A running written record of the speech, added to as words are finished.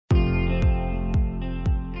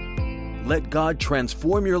Let God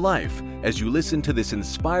transform your life as you listen to this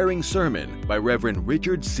inspiring sermon by Reverend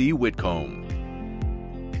Richard C. Whitcomb.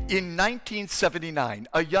 In 1979,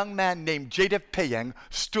 a young man named Jadef Payeng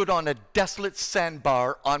stood on a desolate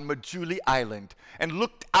sandbar on Majuli Island and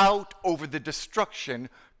looked out over the destruction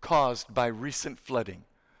caused by recent flooding.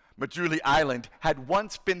 Majuli Island had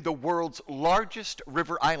once been the world's largest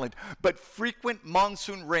river island, but frequent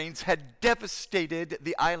monsoon rains had devastated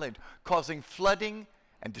the island, causing flooding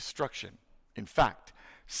and destruction. In fact,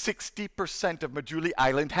 60% of Majuli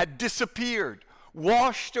Island had disappeared,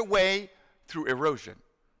 washed away through erosion.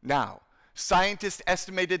 Now, scientists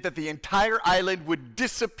estimated that the entire island would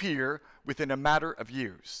disappear within a matter of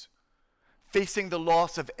years. Facing the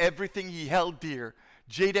loss of everything he held dear,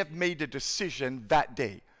 Jadef made a decision that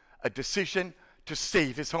day, a decision to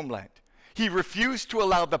save his homeland. He refused to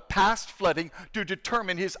allow the past flooding to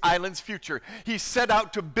determine his island's future. He set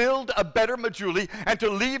out to build a better Majuli and to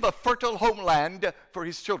leave a fertile homeland for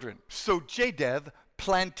his children. So Jadef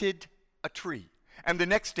planted a tree. And the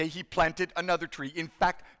next day, he planted another tree. In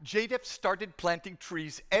fact, Jadef started planting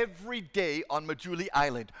trees every day on Majuli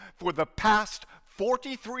Island. For the past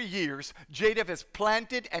 43 years, Jadef has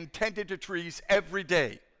planted and tended to trees every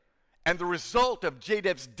day. And the result of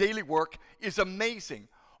Jadef's daily work is amazing.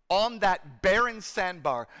 On that barren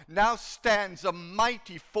sandbar now stands a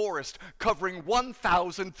mighty forest covering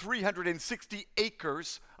 1,360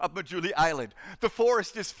 acres of Majuli Island. The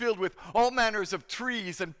forest is filled with all manners of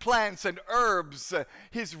trees and plants and herbs.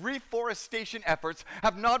 His reforestation efforts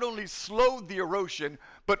have not only slowed the erosion,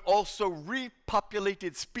 but also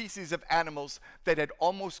repopulated species of animals that had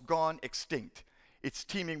almost gone extinct. It's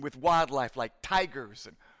teeming with wildlife like tigers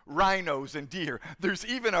and rhinos and deer. There's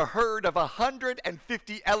even a herd of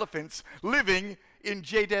 150 elephants living in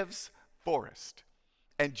Jadef's forest.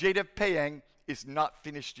 And Jadef Payeng is not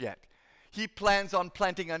finished yet. He plans on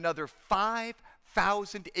planting another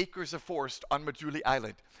 5,000 acres of forest on Majuli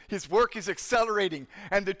Island. His work is accelerating,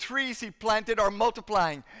 and the trees he planted are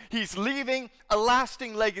multiplying. He's leaving a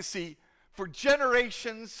lasting legacy for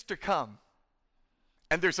generations to come.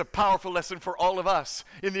 And there's a powerful lesson for all of us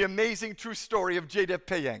in the amazing true story of Jadef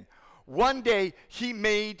Payeng. One day, he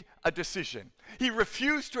made a decision. He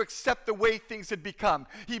refused to accept the way things had become.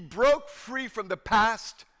 He broke free from the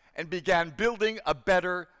past and began building a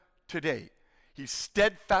better today. He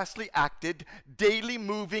steadfastly acted, daily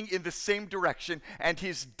moving in the same direction, and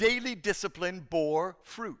his daily discipline bore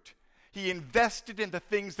fruit. He invested in the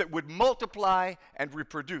things that would multiply and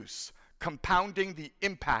reproduce, compounding the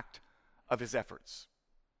impact of his efforts.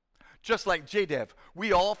 Just like Jadef,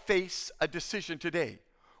 we all face a decision today.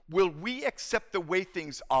 Will we accept the way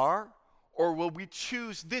things are, or will we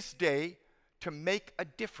choose this day to make a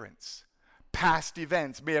difference? Past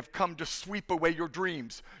events may have come to sweep away your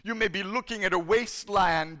dreams. You may be looking at a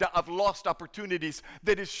wasteland of lost opportunities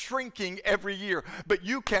that is shrinking every year, but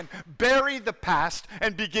you can bury the past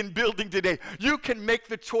and begin building today. You can make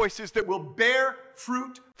the choices that will bear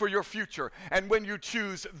fruit for your future. And when you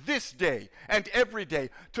choose this day and every day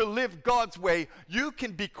to live God's way, you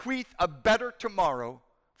can bequeath a better tomorrow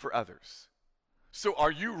for others. So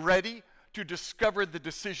are you ready to discover the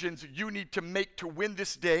decisions you need to make to win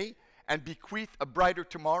this day and bequeath a brighter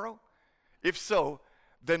tomorrow? If so,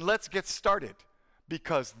 then let's get started,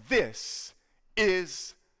 because this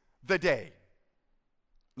is the day.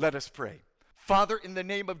 Let us pray. Father, in the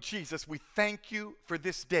name of Jesus, we thank you for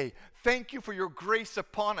this day. Thank you for your grace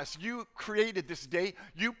upon us. You created this day.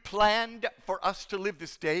 You planned for us to live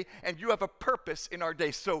this day, and you have a purpose in our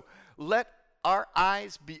day. So let our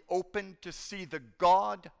eyes be open to see the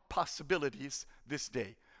God possibilities this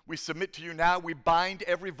day. We submit to you now. We bind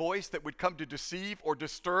every voice that would come to deceive or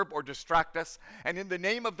disturb or distract us. And in the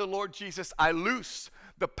name of the Lord Jesus, I loose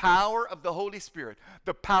the power of the Holy Spirit,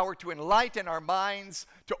 the power to enlighten our minds,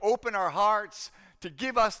 to open our hearts, to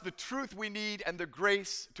give us the truth we need and the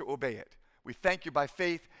grace to obey it. We thank you by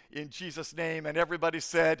faith in Jesus' name. And everybody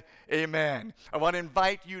said, amen. I want to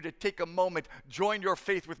invite you to take a moment, join your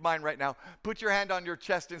faith with mine right now. Put your hand on your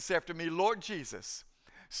chest and say after me, Lord Jesus,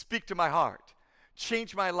 speak to my heart.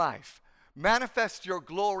 Change my life. Manifest your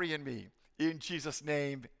glory in me. In Jesus'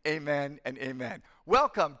 name, amen and amen.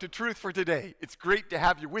 Welcome to Truth for Today. It's great to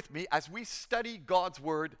have you with me as we study God's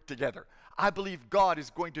Word together. I believe God is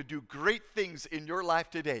going to do great things in your life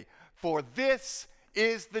today, for this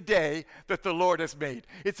is the day that the Lord has made.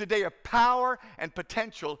 It's a day of power and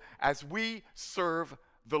potential as we serve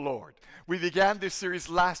the Lord. We began this series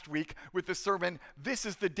last week with the sermon, This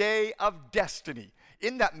is the Day of Destiny.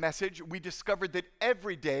 In that message, we discovered that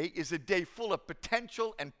every day is a day full of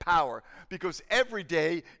potential and power because every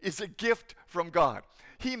day is a gift from God.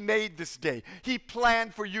 He made this day. He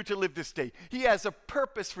planned for you to live this day. He has a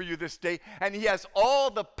purpose for you this day, and He has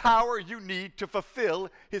all the power you need to fulfill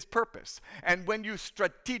His purpose. And when you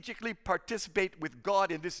strategically participate with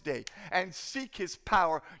God in this day and seek His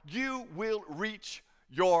power, you will reach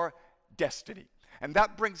your destiny. And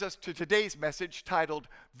that brings us to today's message titled,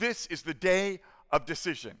 This is the Day of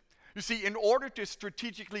Decision. You see, in order to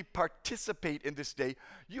strategically participate in this day,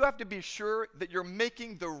 you have to be sure that you're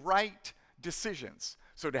making the right decisions.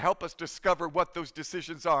 So to help us discover what those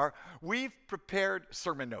decisions are, we've prepared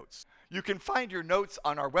sermon notes. You can find your notes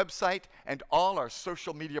on our website and all our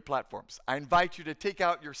social media platforms. I invite you to take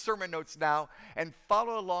out your sermon notes now and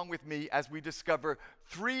follow along with me as we discover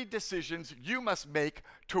 3 decisions you must make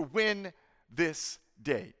to win this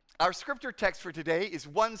day. Our scripture text for today is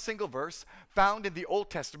one single verse found in the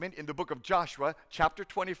Old Testament in the book of Joshua, chapter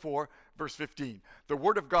 24, verse 15. The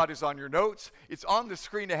Word of God is on your notes. It's on the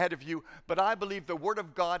screen ahead of you, but I believe the Word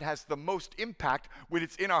of God has the most impact when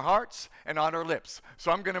it's in our hearts and on our lips.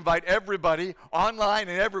 So I'm going to invite everybody online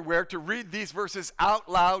and everywhere to read these verses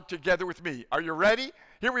out loud together with me. Are you ready?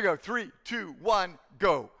 Here we go. 3, 2, 1,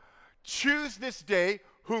 go. Choose this day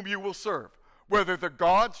whom you will serve, whether the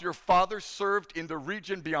gods your fathers served in the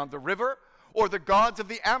region beyond the river, or the gods of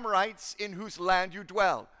the Amorites in whose land you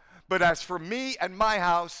dwell. But as for me and my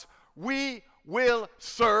house, we will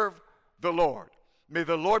serve the Lord. May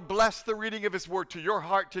the Lord bless the reading of His word to your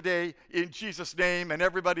heart today in Jesus' name. And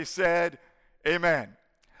everybody said, amen.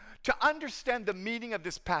 To understand the meaning of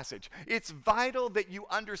this passage, it's vital that you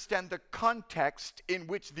understand the context in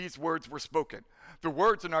which these words were spoken. The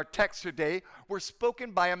words in our text today were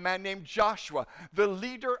spoken by a man named Joshua, the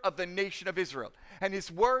leader of the nation of Israel. And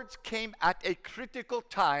his words came at a critical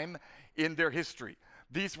time in their history.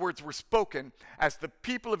 These words were spoken as the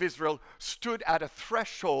people of Israel stood at a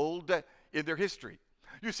threshold in their history.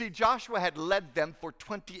 You see, Joshua had led them for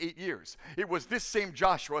 28 years. It was this same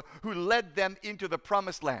Joshua who led them into the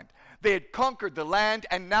promised land. They had conquered the land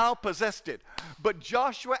and now possessed it. But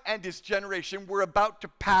Joshua and his generation were about to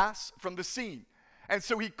pass from the scene. And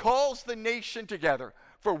so he calls the nation together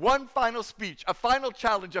for one final speech, a final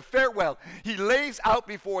challenge, a farewell. He lays out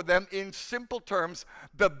before them in simple terms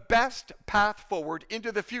the best path forward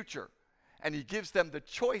into the future. And he gives them the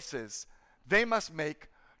choices they must make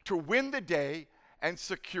to win the day and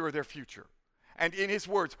secure their future. And in his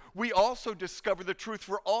words, we also discover the truth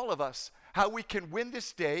for all of us, how we can win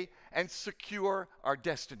this day and secure our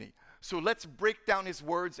destiny. So let's break down his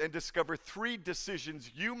words and discover 3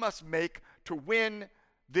 decisions you must make to win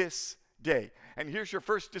this day. And here's your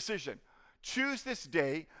first decision. Choose this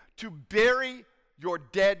day to bury your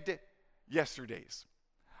dead yesterdays.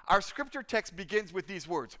 Our scripture text begins with these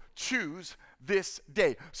words, choose this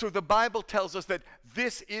day. So the Bible tells us that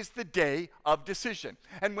this is the day of decision.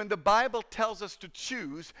 And when the Bible tells us to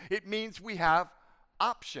choose, it means we have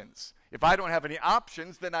options. If I don't have any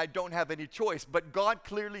options, then I don't have any choice. But God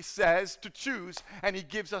clearly says to choose, and He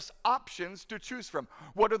gives us options to choose from.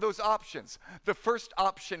 What are those options? The first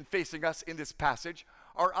option facing us in this passage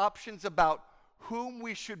are options about whom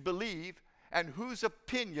we should believe and whose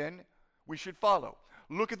opinion we should follow.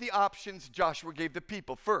 Look at the options Joshua gave the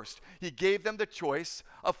people. First, he gave them the choice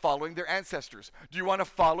of following their ancestors. Do you want to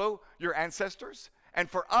follow your ancestors? And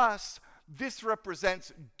for us, this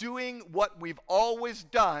represents doing what we've always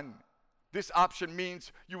done. This option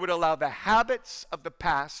means you would allow the habits of the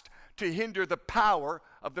past to hinder the power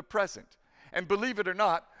of the present. And believe it or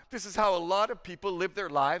not, this is how a lot of people live their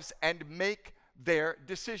lives and make their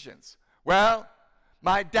decisions. Well,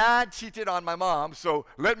 my dad cheated on my mom, so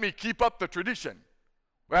let me keep up the tradition.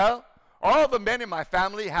 Well, all the men in my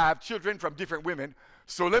family have children from different women,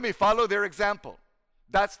 so let me follow their example.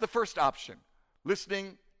 That's the first option,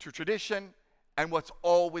 listening to tradition and what's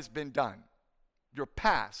always been done. Your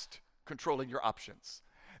past controlling your options.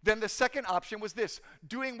 Then the second option was this,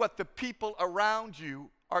 doing what the people around you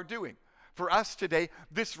are doing. For us today,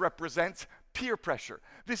 this represents peer pressure.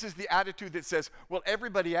 This is the attitude that says, well,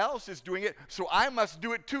 everybody else is doing it, so I must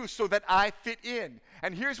do it too so that I fit in.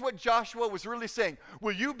 And here's what Joshua was really saying.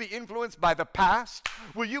 Will you be influenced by the past?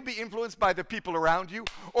 Will you be influenced by the people around you?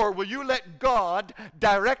 Or will you let God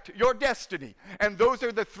direct your destiny? And those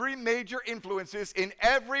are the 3 major influences in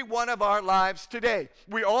every one of our lives today.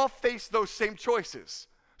 We all face those same choices.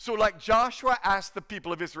 So like Joshua asked the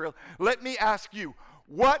people of Israel, let me ask you,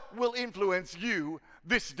 what will influence you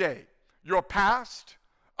this day? Your past,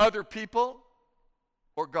 other people,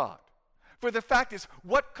 or God? For the fact is,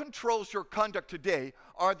 what controls your conduct today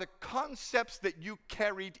are the concepts that you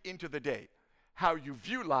carried into the day. How you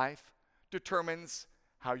view life determines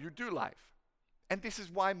how you do life. And this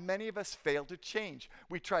is why many of us fail to change.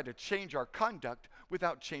 We try to change our conduct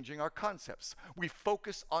without changing our concepts. We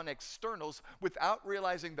focus on externals without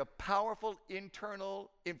realizing the powerful internal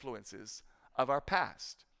influences of our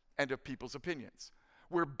past and of people's opinions.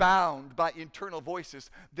 We're bound by internal voices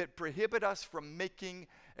that prohibit us from making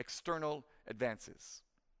external advances.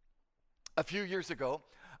 A few years ago,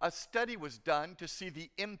 a study was done to see the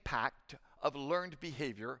impact of learned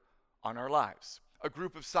behavior on our lives. A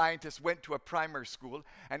group of scientists went to a primary school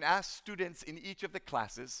and asked students in each of the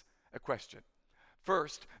classes a question.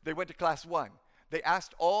 First, they went to class 1. They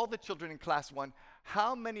asked all the children in class 1,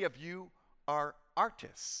 how many of you are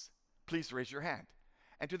artists? Please raise your hand.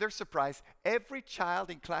 And to their surprise, every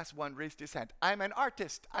child in class 1 raised his hand. I'm an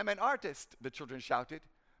artist, I'm an artist, the children shouted.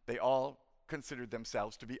 They all considered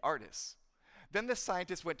themselves to be artists. Then the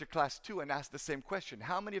scientists went to class 2 and asked the same question.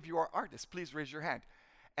 How many of you are artists? Please raise your hand.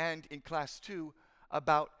 And in class 2,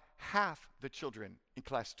 about half the children in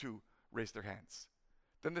class 2 raised their hands.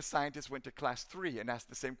 Then the scientists went to class 3 and asked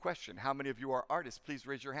the same question. How many of you are artists? Please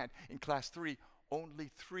raise your hand. In class 3,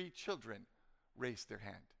 only 3 children raised their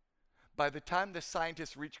hand. By the time the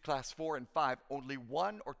scientists reached class 4 and 5, only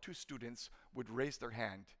 1 or 2 students would raise their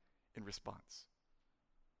hand in response.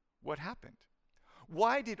 What happened?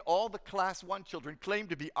 Why did all the class 1 children claim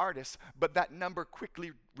to be artists, but that number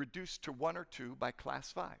quickly reduced to 1 or 2 by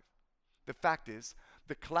class 5? The fact is,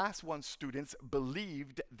 the class 1 students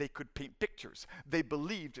believed they could paint pictures. They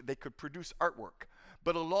believed they could produce artwork.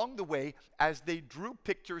 But along the way, as they drew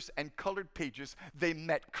pictures and colored pages, they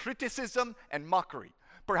met criticism and mockery.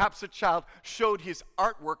 Perhaps a child showed his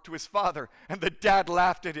artwork to his father, and the dad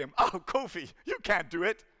laughed at him. Oh, Kofi, you can't do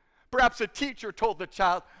it. Perhaps a teacher told the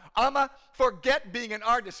child, Amma, forget being an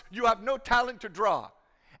artist. You have no talent to draw.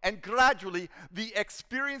 And gradually, the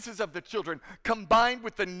experiences of the children, combined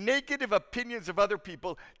with the negative opinions of other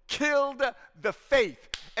people, killed the faith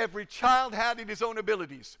every child had in his own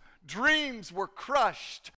abilities. Dreams were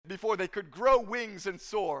crushed before they could grow wings and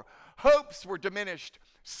soar. Hopes were diminished.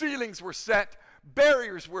 Ceilings were set.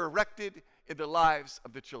 Barriers were erected in the lives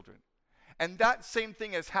of the children. And that same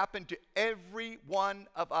thing has happened to every one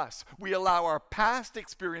of us. We allow our past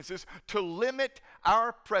experiences to limit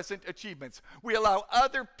our present achievements. We allow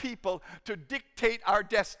other people to dictate our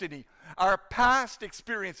destiny. Our past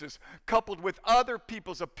experiences, coupled with other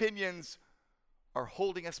people's opinions, are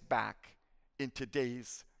holding us back in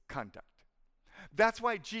today's conduct. That's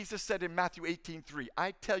why Jesus said in Matthew 18:3,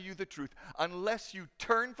 I tell you the truth, unless you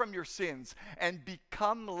turn from your sins and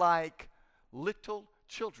become like little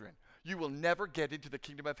children, you will never get into the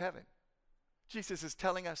kingdom of heaven. Jesus is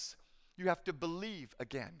telling us you have to believe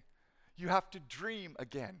again. You have to dream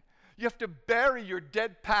again. You have to bury your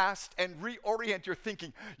dead past and reorient your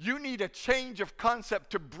thinking. You need a change of concept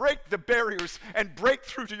to break the barriers and break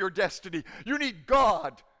through to your destiny. You need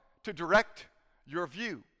God to direct your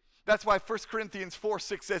view. That's why 1 Corinthians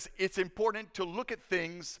 4:6 says it's important to look at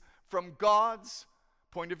things from God's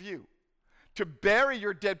point of view. To bury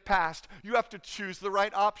your dead past, you have to choose the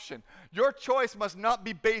right option. Your choice must not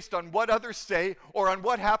be based on what others say or on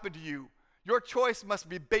what happened to you. Your choice must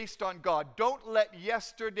be based on God. Don't let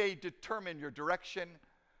yesterday determine your direction.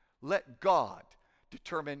 Let God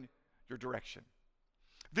determine your direction.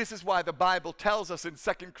 This is why the Bible tells us in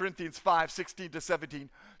 2 Corinthians 5:16-17,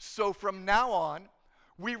 so from now on,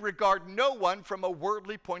 we regard no one from a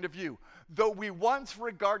worldly point of view. Though we once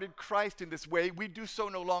regarded Christ in this way, we do so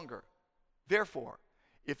no longer. Therefore,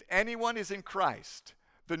 if anyone is in Christ,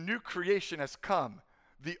 the new creation has come.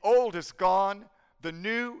 The old is gone, the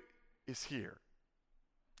new is here.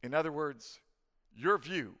 In other words, your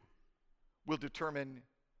view will determine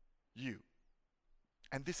you.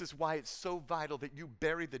 And this is why it's so vital that you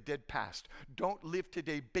bury the dead past. Don't live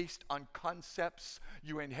today based on concepts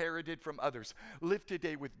you inherited from others. Live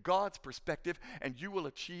today with God's perspective, and you will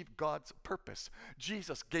achieve God's purpose.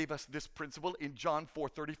 Jesus gave us this principle in John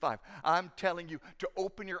 4:35. I'm telling you to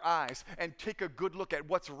open your eyes and take a good look at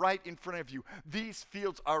what's right in front of you. These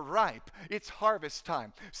fields are ripe. It's harvest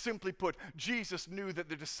time. Simply put, Jesus knew that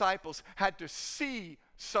the disciples had to see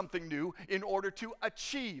something new in order to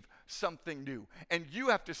achieve something new. And you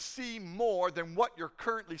have to see more than what you're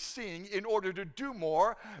currently seeing in order to do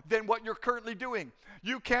more than what you're currently doing.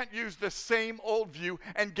 You can't use the same old view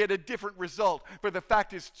and get a different result. For the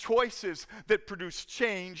fact is, choices that produce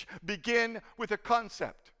change begin with a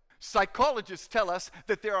concept. Psychologists tell us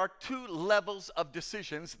that there are 2 levels of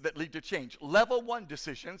decisions that lead to change. Level 1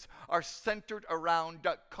 decisions are centered around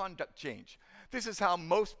conduct change. This is how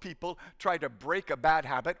most people try to break a bad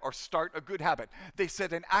habit or start a good habit. They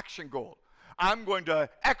set an action goal. I'm going to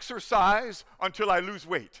exercise until I lose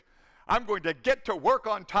weight. I'm going to get to work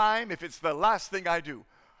on time if it's the last thing I do.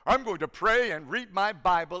 I'm going to pray and read my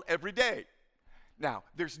Bible every day. Now,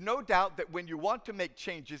 there's no doubt that when you want to make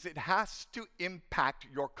changes, it has to impact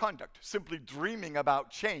your conduct. Simply dreaming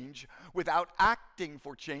about change without acting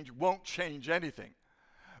for change won't change anything.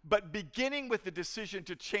 But beginning with the decision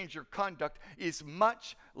to change your conduct is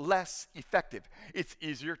much less effective. It's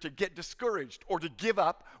easier to get discouraged or to give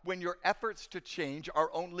up when your efforts to change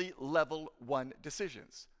are only level 1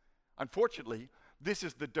 decisions. Unfortunately, this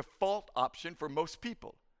is the default option for most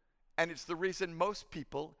people. And it's the reason most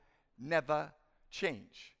people never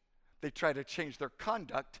change. They try to change their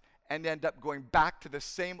conduct and end up going back to the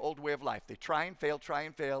same old way of life. They try and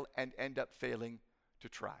fail, and end up failing to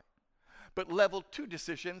try. But level 2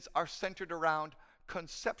 decisions are centered around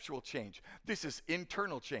conceptual change. This is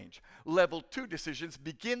internal change. Level 2 decisions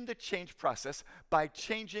begin the change process by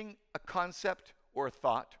changing a concept or a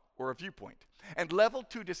thought or a viewpoint. And level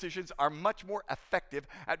 2 decisions are much more effective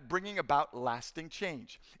at bringing about lasting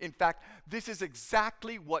change. In fact, this is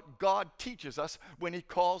exactly what God teaches us when He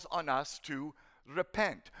calls on us to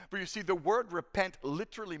repent. For you see, the word repent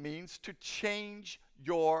literally means to change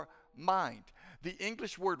your mind. The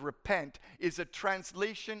English word repent is a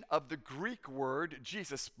translation of the Greek word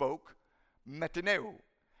Jesus spoke, metaneo.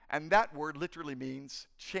 And that word literally means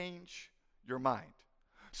change your mind.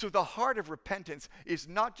 So the heart of repentance is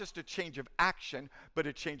not just a change of action, but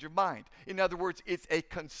a change of mind. In other words, it's a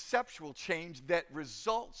conceptual change that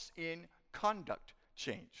results in conduct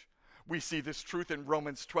change. We see this truth in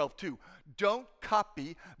Romans 12:2. Don't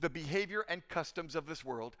copy the behavior and customs of this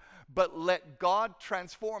world, but let God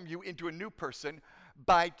transform you into a new person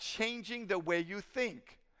by changing the way you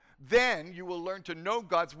think. Then you will learn to know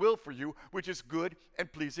God's will for you, which is good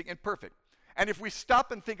and pleasing and perfect. And if we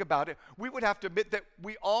stop and think about it, we would have to admit that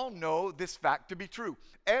we all know this fact to be true.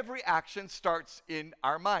 Every action starts in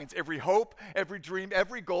our minds. Every hope, every dream,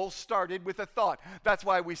 every goal started with a thought. That's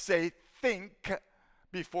why we say, think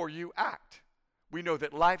before you act. We know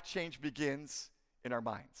that life change begins in our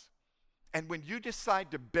minds. And when you decide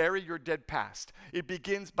to bury your dead past, it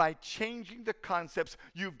begins by changing the concepts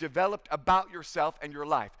you've developed about yourself and your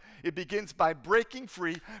life. It begins by breaking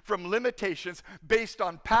free from limitations based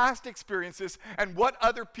on past experiences and what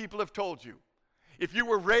other people have told you. If you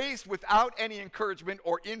were raised without any encouragement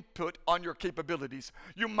or input on your capabilities,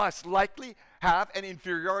 you must likely have an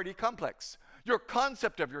inferiority complex. Your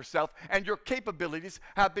concept of yourself and your capabilities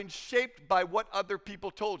have been shaped by what other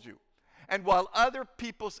people told you. And while other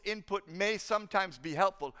people's input may sometimes be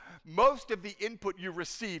helpful, most of the input you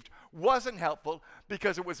received wasn't helpful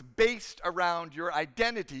because it was based around your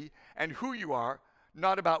identity and who you are,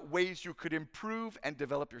 not about ways you could improve and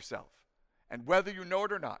develop yourself. And whether you know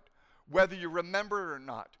it or not, whether you remember it or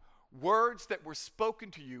not, words that were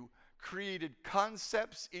spoken to you created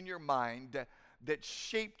concepts in your mind that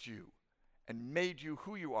shaped you and made you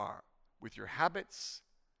who you are with your habits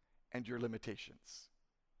and your limitations.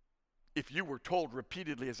 If you were told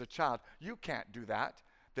repeatedly as a child, you can't do that,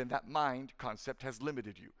 then that mind concept has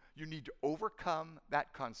limited you. You need to overcome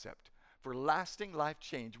that concept. For lasting life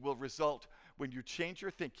change will result when you change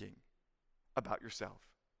your thinking about yourself.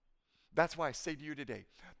 That's why I say to you today,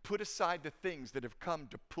 put aside the things that have come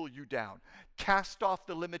to pull you down. Cast off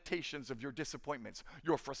the limitations of your disappointments,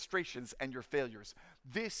 your frustrations, and your failures.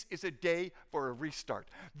 This is a day for a restart.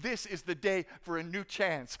 This is the day for a new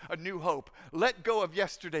chance, a new hope. Let go of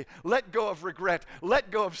yesterday. Let go of regret.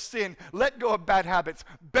 Let go of sin. Let go of bad habits.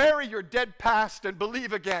 Bury your dead past and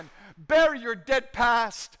believe again. Bury your dead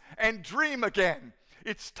past and dream again.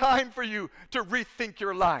 It's time for you to rethink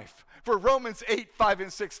your life. For Romans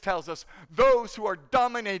 8:5-6 tells us, those who are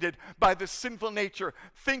dominated by the sinful nature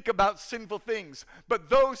think about sinful things, but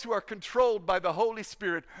those who are controlled by the Holy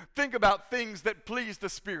Spirit think about things that please the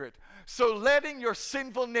Spirit. So letting your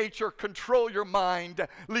sinful nature control your mind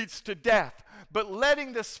leads to death, but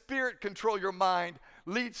letting the Spirit control your mind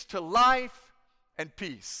leads to life and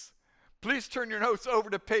peace. Please turn your notes over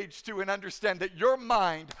to page 2 and understand that your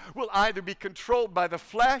mind will either be controlled by the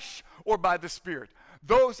flesh or by the Spirit.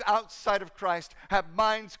 Those outside of Christ have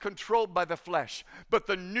minds controlled by the flesh, but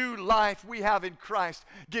the new life we have in Christ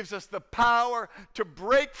gives us the power to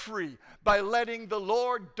break free by letting the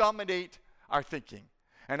Lord dominate our thinking.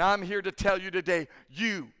 And I'm here to tell you today,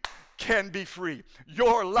 you can be free.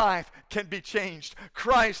 Your life can be changed.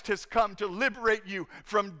 Christ has come to liberate you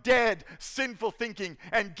from dead, sinful thinking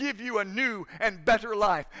and give you a new and better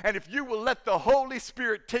life. And if you will let the Holy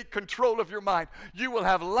Spirit take control of your mind, you will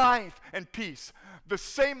have life and peace. The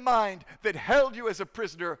same mind that held you as a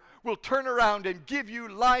prisoner will turn around and give you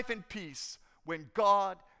life and peace when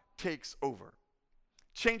God takes over.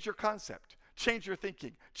 Change your concept. Change your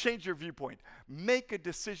thinking. Change your viewpoint. Make a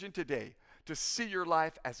decision today to see your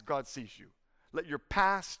life as God sees you. Let your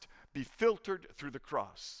past be filtered through the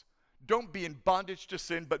cross. Don't be in bondage to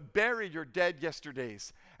sin, but bury your dead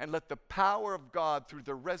yesterdays and let the power of God through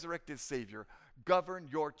the resurrected Savior govern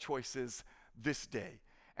your choices this day.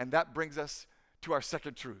 And that brings us to our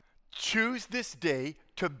second truth. Choose this day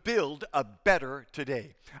to build a better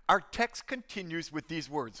today. Our text continues with these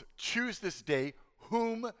words, choose this day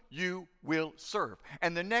whom you will serve.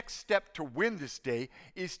 And the next step to win this day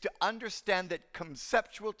is to understand that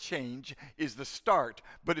conceptual change is the start,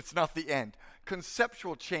 but it's not the end.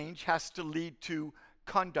 Conceptual change has to lead to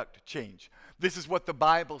conduct change. This is what the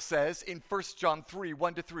Bible says in 1 John 3,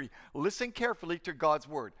 1-3. Listen carefully to God's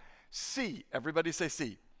word. See, everybody say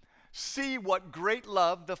see. See what great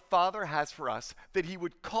love the Father has for us, that he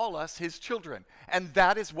would call us his children. And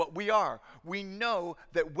that is what we are. We know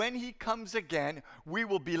that when he comes again, we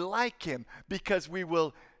will be like him because we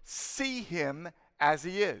will see him as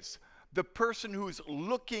he is. The person who's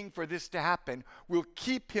looking for this to happen will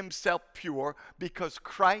keep himself pure because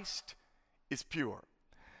Christ is pure.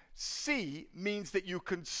 See means that you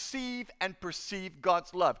conceive and perceive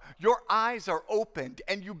God's love. Your eyes are opened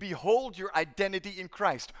and you behold your identity in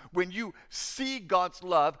Christ. When you see God's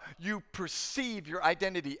love, you perceive your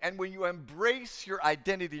identity. And when you embrace your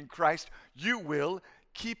identity in Christ, you will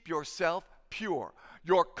keep yourself pure.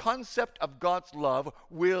 Your concept of God's love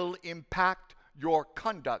will impact your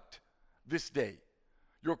conduct this day.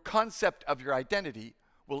 Your concept of your identity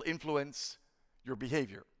will influence your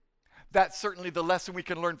behavior. That's certainly the lesson we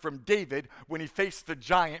can learn from David when he faced the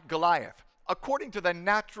giant Goliath. According to the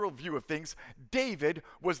natural view of things, David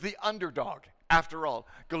was the underdog. After all,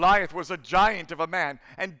 Goliath was a giant of a man,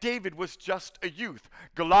 and David was just a youth.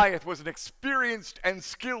 Goliath was an experienced and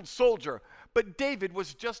skilled soldier, but David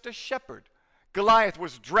was just a shepherd. Goliath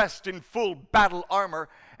was dressed in full battle armor,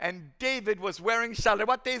 and David was wearing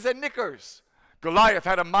shalawates and knickers. Goliath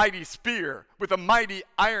had a mighty spear with a mighty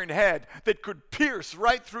iron head that could pierce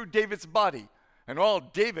right through David's body. And all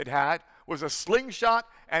David had was a slingshot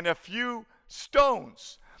and a few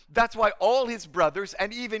stones. That's why all his brothers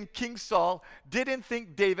and even King Saul didn't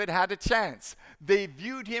think David had a chance. They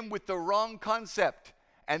viewed him with the wrong concept,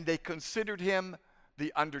 and they considered him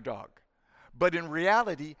the underdog. But in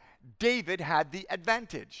reality, David had the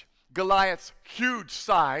advantage. Goliath's huge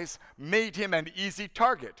size made him an easy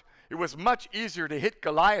target. It was much easier to hit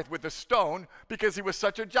Goliath with a stone because he was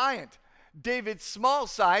such a giant. David's small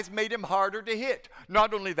size made him harder to hit.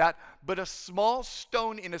 Not only that, but a small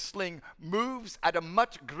stone in a sling moves at a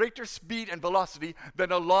much greater speed and velocity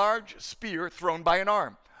than a large spear thrown by an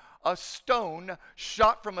arm. A stone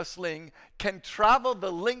shot from a sling can travel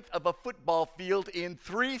the length of a football field in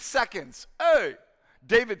 3 seconds. Hey!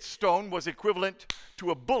 David's stone was equivalent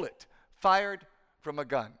to a bullet fired from a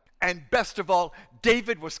gun. And best of all,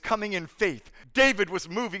 David was coming in faith. David was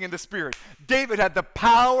moving in the Spirit. David had the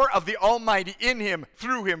power of the Almighty in him,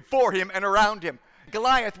 through him, for him, and around him.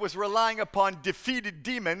 Goliath was relying upon defeated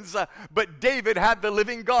demons, but David had the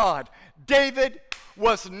living God. David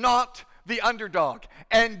was not the underdog.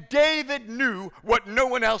 And David knew what no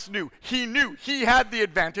one else knew. He knew he had the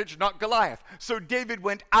advantage, not Goliath. So David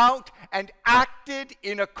went out and acted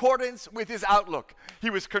in accordance with his outlook.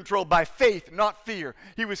 He was controlled by faith, not fear.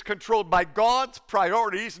 He was controlled by God's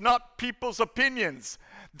priorities, not people's opinions.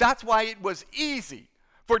 That's why it was easy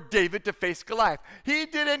for David to face Goliath. He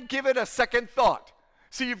didn't give it a second thought.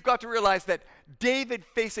 See, you've got to realize that David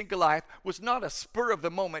facing Goliath was not a spur of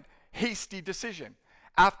the moment, hasty decision.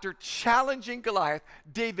 After challenging Goliath,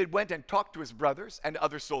 David went and talked to his brothers and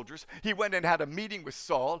other soldiers. He went and had a meeting with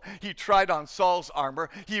Saul. He tried on Saul's armor.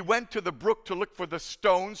 He went to the brook to look for the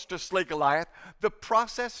stones to slay Goliath. The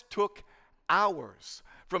process took hours.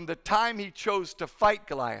 From the time he chose to fight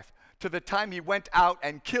Goliath to the time he went out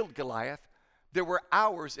and killed Goliath, there were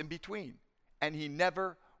hours in between, and he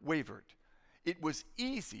never wavered. It was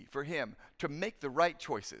easy for him to make the right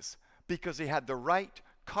choices because he had the right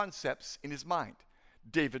concepts in his mind.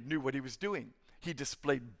 David knew what he was doing. He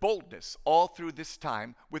displayed boldness all through this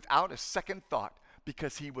time without a second thought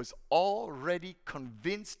because he was already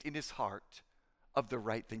convinced in his heart of the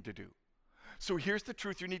right thing to do. So here's the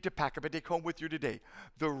truth you need to pack up and take home with you today.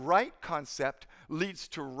 The right concept leads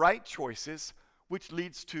to right choices, which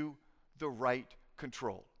leads to the right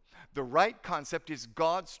control. The right concept is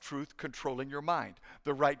God's truth controlling your mind.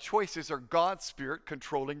 The right choices are God's Spirit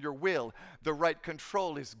controlling your will. The right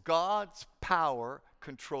control is God's power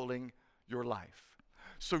controlling your life.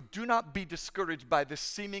 So do not be discouraged by the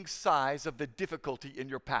seeming size of the difficulty in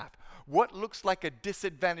your path. What looks like a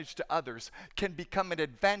disadvantage to others can become an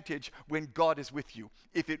advantage when God is with you.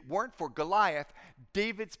 If it weren't for Goliath,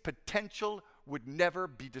 David's potential would never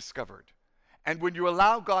be discovered. And when you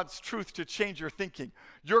allow God's truth to change your thinking,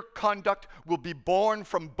 your conduct will be born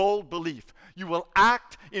from bold belief. You will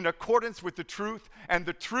act in accordance with the truth, and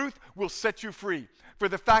the truth will set you free. For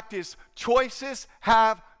the fact is, choices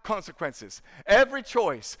have consequences. Every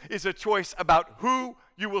choice is a choice about who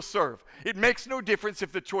you will serve. It makes no difference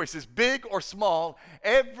if the choice is big or small.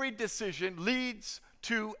 Every decision leads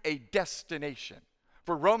to a destination.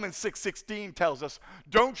 For Romans 6:16 tells us,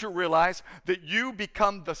 don't you realize that you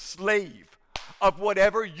become the slave of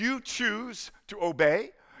whatever you choose to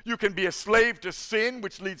obey? You can be a slave to sin,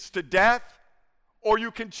 which leads to death, or you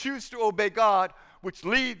can choose to obey God, which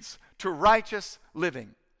leads to righteous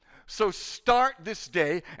living. So start this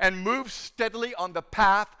day and move steadily on the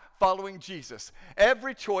path following Jesus.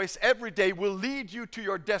 Every choice, every day will lead you to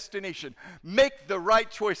your destination. Make the right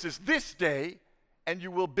choices this day, and you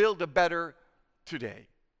will build a better today.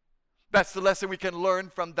 That's the lesson we can learn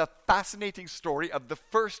from the fascinating story of the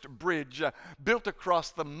first bridge built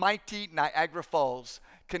across the mighty Niagara Falls,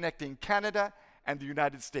 connecting Canada and the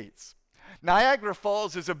United States. Niagara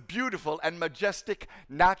Falls is a beautiful and majestic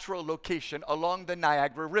natural location along the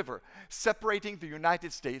Niagara River, separating the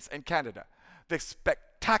United States and Canada. The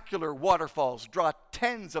spectacular waterfalls draw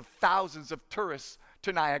tens of thousands of tourists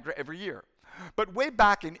to Niagara every year. But way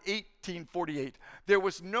back in 1848, there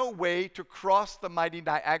was no way to cross the mighty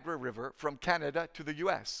Niagara River from Canada to the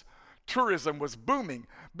U.S. Tourism was booming,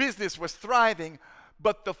 business was thriving,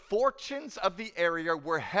 but the fortunes of the area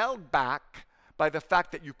were held back by the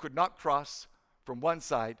fact that you could not cross from one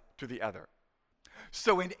side to the other.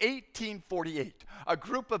 So in 1848, a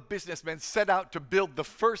group of businessmen set out to build the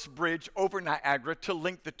first bridge over Niagara to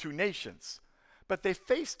link the two nations. But they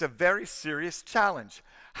faced a very serious challenge.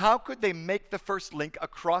 How could they make the first link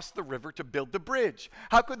across the river to build the bridge?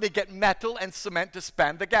 How could they get metal and cement to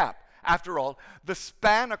span the gap? After all, the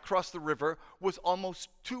span across the river was almost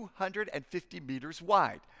 250 meters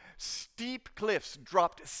wide. Steep cliffs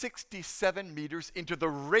dropped 67 meters into the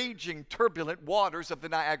raging, turbulent waters of the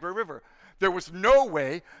Niagara River. There was no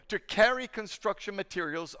way to carry construction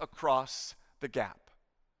materials across the gap.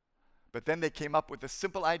 But then they came up with a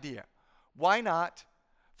simple idea. Why not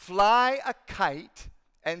fly a kite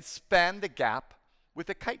and span the gap with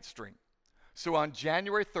a kite string? So on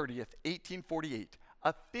January 30th, 1848,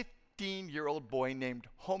 a 15-year-old boy named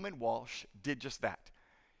Homan Walsh did just that.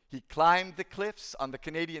 He climbed the cliffs on the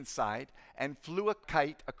Canadian side and flew a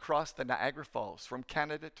kite across the Niagara Falls from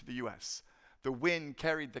Canada to the U.S. The wind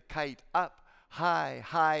carried the kite up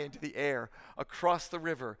high into the air, across the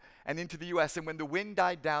river and into the U.S. And when the wind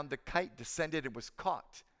died down, the kite descended and was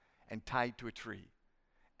caught and tied to a tree.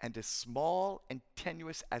 And as small and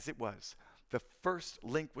tenuous as it was, the first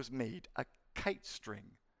link was made. A kite string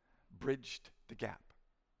bridged the gap.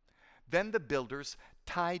 Then the builders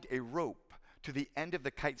tied a rope to the end of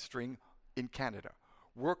the kite string in Canada.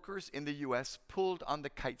 Workers in the U.S. pulled on the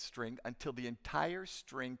kite string until the entire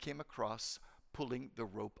string came across, pulling the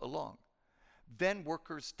rope along. Then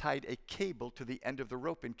workers tied a cable to the end of the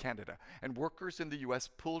rope in Canada, and workers in the U.S.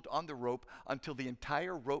 pulled on the rope until the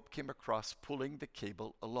entire rope came across, pulling the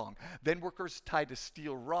cable along. Then workers tied a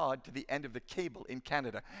steel rod to the end of the cable in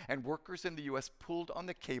Canada, and workers in the U.S. pulled on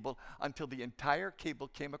the cable until the entire cable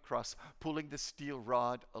came across, pulling the steel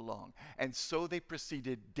rod along. And so they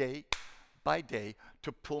proceeded day by day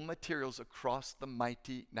to pull materials across the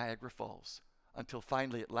mighty Niagara Falls, until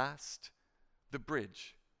finally, at last, the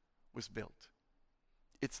bridge was built.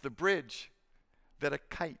 It's the bridge that a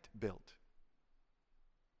kite built.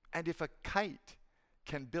 And if a kite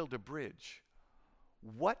can build a bridge,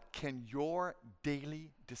 what can your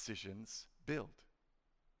daily decisions build?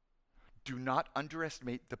 Do not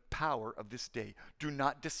underestimate the power of this day. Do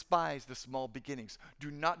not despise the small beginnings.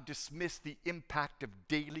 Do not dismiss the impact of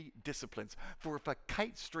daily disciplines. For if a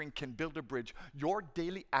kite string can build a bridge, your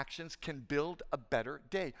daily actions can build a better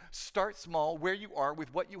day. Start small where you are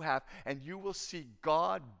with what you have, and you will see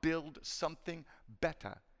God build something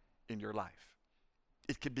better in your life.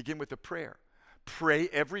 It can begin with a prayer. Pray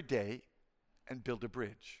every day and build a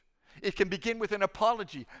bridge. It can begin with an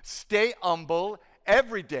apology. Stay humble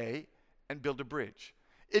every day and build a bridge.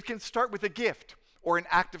 It can start with a gift or an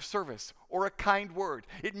act of service or a kind word.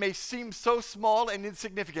 It may seem so small and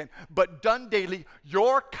insignificant, but done daily,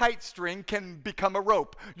 your kite string can become a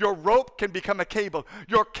rope. Your rope can become a cable.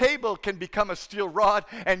 Your cable can become a steel rod,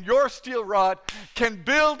 and your steel rod can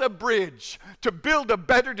build a bridge. To build a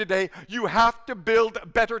better today, you have to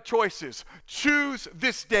build better choices. Choose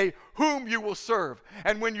this day whom you will serve.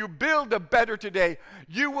 And when you build a better today,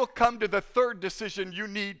 you will come to the third decision you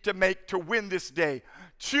need to make to win this day.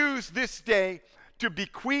 Choose this day to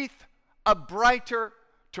bequeath a brighter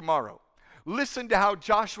tomorrow. Listen to how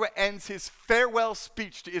Joshua ends his farewell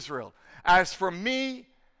speech to Israel. As for me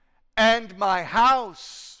and my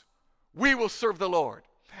house, we will serve the Lord.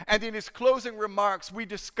 And in his closing remarks, we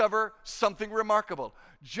discover something remarkable.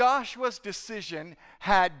 Joshua's decision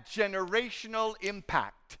had generational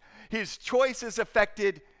impact. His choices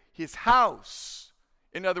affected his house.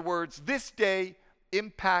 In other words, this day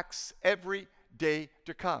impacts every day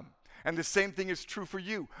to come. And the same thing is true for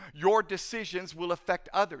you. Your decisions will affect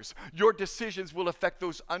others. Your decisions will affect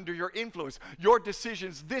those under your influence. Your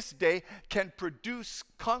decisions this day can produce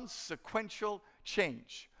consequential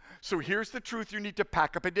change. So here's the truth you need to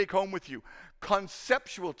pack up and take home with you.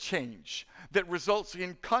 Conceptual change that results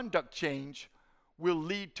in conduct change will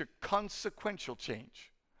lead to consequential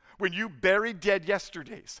change. When you bury dead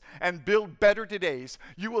yesterdays and build better todays,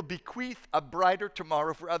 you will bequeath a brighter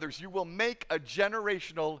tomorrow for others. You will make a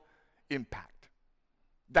generational impact.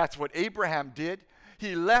 That's what Abraham did.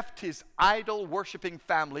 He left his idol-worshiping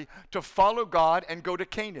family to follow God and go to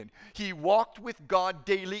Canaan. He walked with God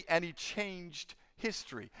daily and he changed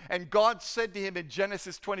history. And God said to him in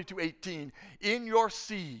Genesis 22:18, in your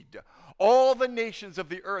seed, all the nations of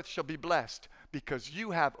the earth shall be blessed because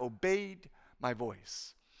you have obeyed my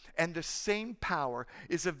voice. And the same power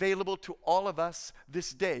is available to all of us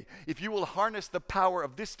this day. If you will harness the power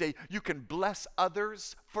of this day, you can bless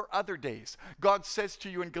others for other days. God says to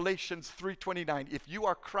you in Galatians 3:29, if you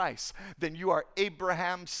are Christ, then you are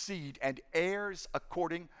Abraham's seed and heirs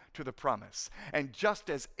according to the promise. And just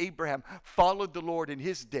as Abraham followed the Lord in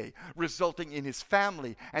his day, resulting in his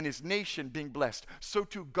family and his nation being blessed, so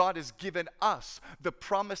too God has given us the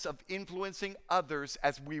promise of influencing others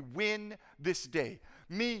as we win this day.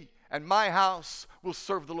 Me and my house will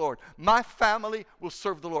serve the Lord. My family will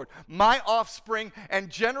serve the Lord. My offspring and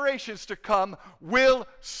generations to come will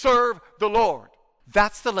serve the Lord.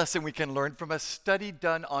 That's the lesson we can learn from a study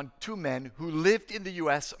done on two men who lived in the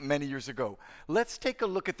U.S. many years ago. Let's take a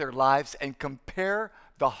look at their lives and compare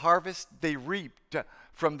the harvest they reaped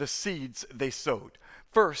from the seeds they sowed.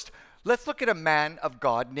 First, let's look at a man of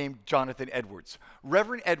God named Jonathan Edwards.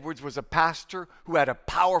 Reverend Edwards was a pastor who had a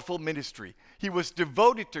powerful ministry. He was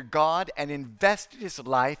devoted to God and invested his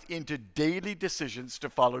life into daily decisions to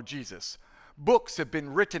follow Jesus. Books have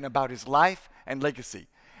been written about his life and legacy.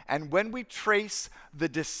 And when we trace the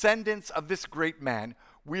descendants of this great man,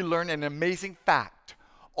 we learn an amazing fact.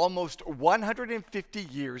 Almost 150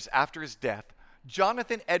 years after his death,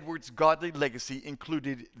 Jonathan Edwards' godly legacy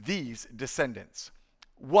included these descendants.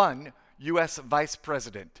 1 U.S. Vice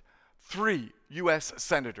President, 3 U.S.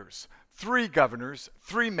 Senators, 3 governors,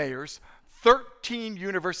 3 mayors, 13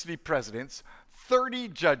 university presidents, 30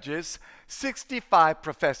 judges, 65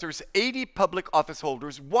 professors, 80 public office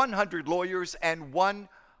holders, 100 lawyers, and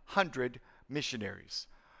 100 missionaries.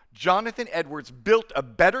 Jonathan Edwards built a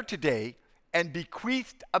better today and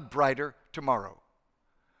bequeathed a brighter tomorrow.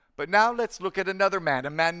 But now let's look at another man, a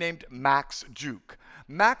man named Max Juke.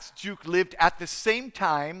 Max Juke lived at the same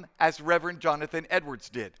time as Reverend Jonathan Edwards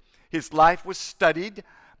did. His life was studied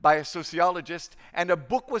by a sociologist, and a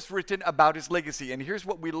book was written about his legacy. And here's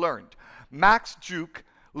what we learned. Max Juke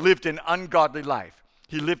lived an ungodly life.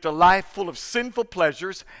 He lived a life full of sinful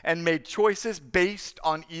pleasures and made choices based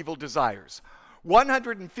on evil desires.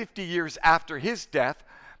 150 years after his death,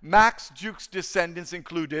 Max Juke's descendants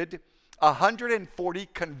included 140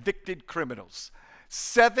 convicted criminals,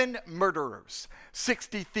 7 murderers,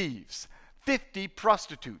 60 thieves, 50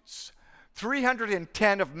 prostitutes.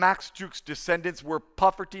 310 of Max Juke's descendants were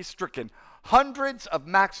poverty-stricken. Hundreds of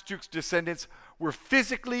Max Juke's descendants were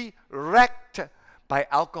physically wrecked by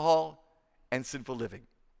alcohol and sinful living.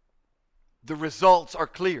 The results are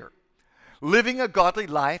clear. Living a godly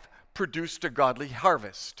life produced a godly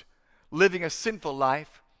harvest. Living a sinful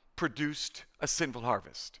life produced a sinful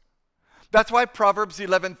harvest. That's why Proverbs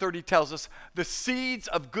 11:30 tells us, the seeds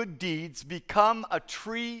of good deeds become a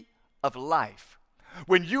tree of life.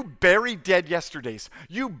 When you bury dead yesterdays,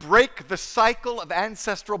 you break the cycle of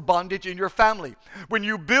ancestral bondage in your family. When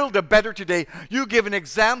you build a better today, you give an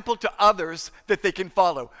example to others that they can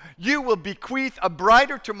follow. You will bequeath a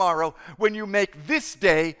brighter tomorrow when you make this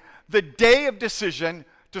day the day of decision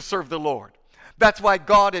to serve the Lord. That's why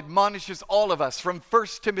God admonishes all of us from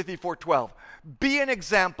 1 Timothy 4:12. Be an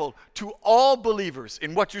example to all believers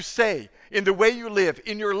in what you say, in the way you live,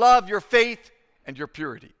 in your love, your faith, and your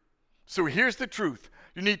purity. So here's the truth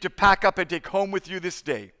you need to pack up and take home with you this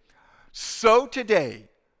day. Sow today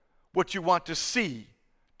what you want to see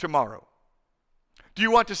tomorrow. Do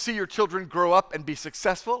you want to see your children grow up and be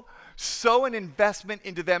successful? Sow an investment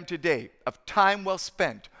into them today of time well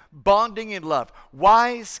spent, bonding in love,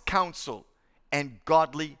 wise counsel, and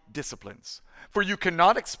godly disciplines. For you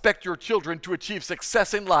cannot expect your children to achieve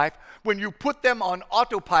success in life when you put them on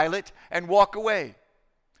autopilot and walk away.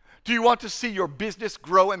 Do you want to see your business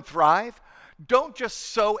grow and thrive? Don't just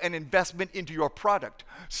sow an investment into your product.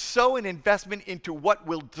 Sow an investment into what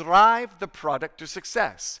will drive the product to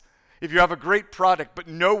success. If you have a great product but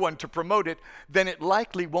no one to promote it, then it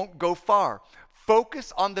likely won't go far.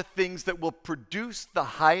 Focus on the things that will produce the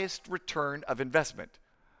highest return of investment.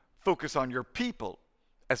 Focus on your people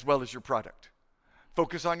as well as your product.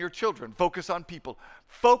 Focus on your children. Focus on people.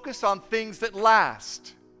 Focus on things that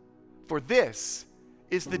last. For this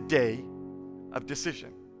is the day of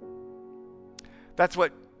decision. That's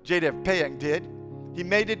what Jadef Payeng did. He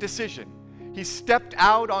made a decision. He stepped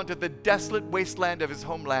out onto the desolate wasteland of his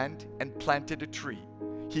homeland and planted a tree.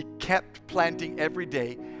 He kept planting every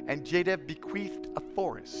day, and Jadef bequeathed a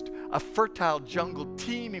forest, a fertile jungle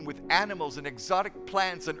teeming with animals and exotic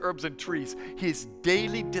plants and herbs and trees. His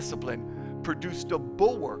daily discipline produced a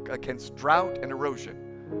bulwark against drought and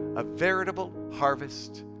erosion, a veritable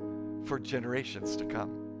harvest for generations to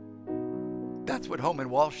come. That's what Homan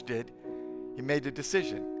Walsh did. He made a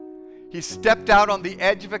decision. He stepped out on the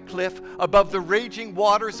edge of a cliff above the raging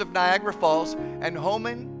waters of Niagara Falls, and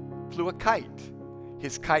Homan flew a kite.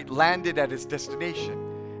 His kite landed at his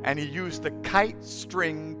destination, and he used the kite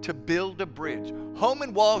string to build a bridge.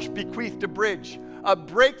 Homan Walsh bequeathed a bridge, a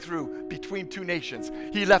breakthrough between two nations.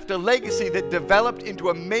 He left a legacy that developed into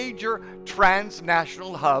a major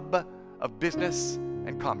transnational hub of business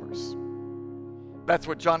and commerce. That's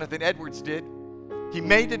what Jonathan Edwards did. He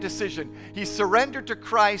made a decision. He surrendered to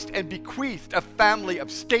Christ and bequeathed a family of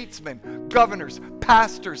statesmen, governors,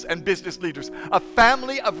 pastors, and business leaders, a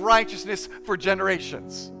family of righteousness for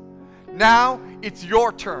generations. Now it's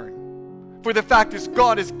your turn. For the fact is,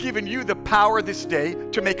 God has given you the power this day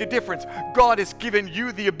to make a difference. God has given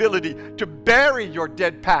you the ability to bury your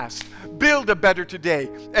dead past, build a better today,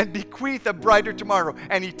 and bequeath a brighter tomorrow.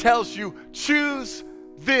 And He tells you, choose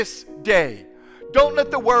this day. Don't let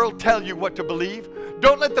the world tell you what to believe.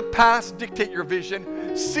 Don't let the past dictate your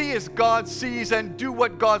vision. See as God sees and do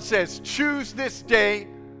what God says. Choose this day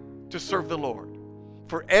to serve the Lord.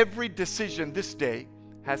 For every decision this day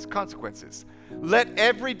has consequences. Let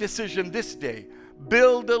every decision this day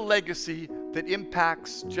build a legacy that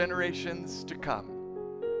impacts generations to come.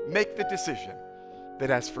 Make the decision that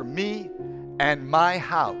as for me and my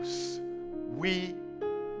house, we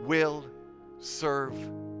will serve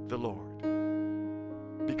the Lord.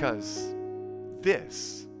 Because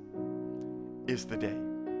this is the day.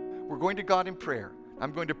 We're going to God in prayer.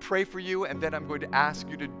 I'm going to pray for you, and then I'm going to ask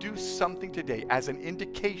you to do something today as an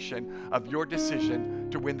indication of your decision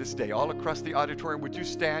to win this day. All across the auditorium, would you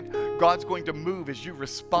stand? God's going to move as you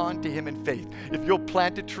respond to Him in faith. If you'll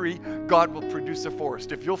plant a tree, God will produce a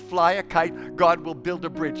forest. If you'll fly a kite, God will build a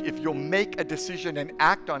bridge. If you'll make a decision and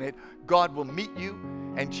act on it, God will meet you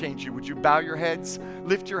and change you. Would you bow your heads,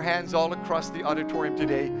 lift your hands all across the auditorium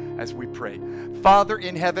today as we pray. Father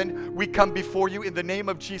in heaven, we come before you in the name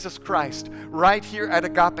of Jesus Christ, right here at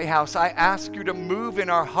Agape House. I ask you to move in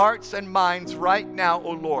our hearts and minds right now,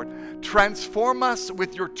 O Lord. Transform us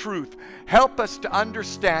with your truth. Help us to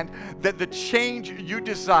understand that the change you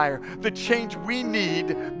desire, the change we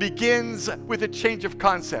need, begins with a change of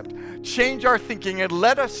concept. Change our thinking and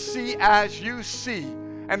let us see as you see.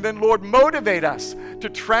 And then, Lord, motivate us to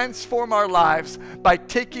transform our lives by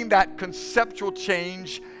taking that conceptual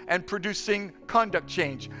change and producing conduct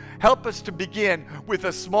change. Help us to begin with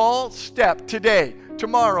a small step today,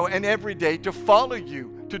 tomorrow, and every day to follow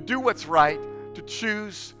you, to do what's right, to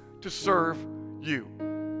choose to serve you.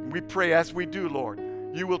 And we pray as we do, Lord,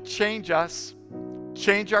 you will change us,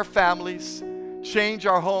 change our families, change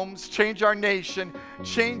our homes, change our nation,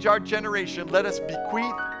 change our generation. Let us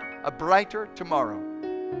bequeath a brighter tomorrow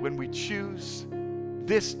when we choose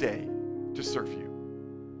this day to serve you.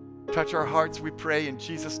 Touch our hearts, we pray, in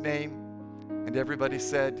Jesus' name. And everybody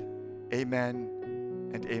said, amen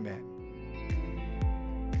and amen.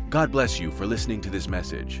 God bless you for listening to this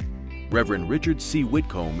message. Reverend Richard C.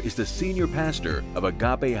 Whitcomb is the senior pastor of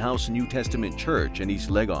Agape House New Testament Church in East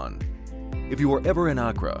Legon. If you are ever in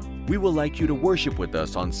Accra, we would like you to worship with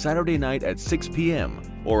us on Saturday night at 6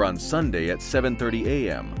 p.m. or on Sunday at 7:30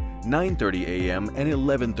 a.m., 9:30 a.m., and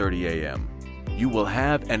 11:30 a.m. You will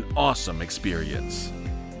have an awesome experience.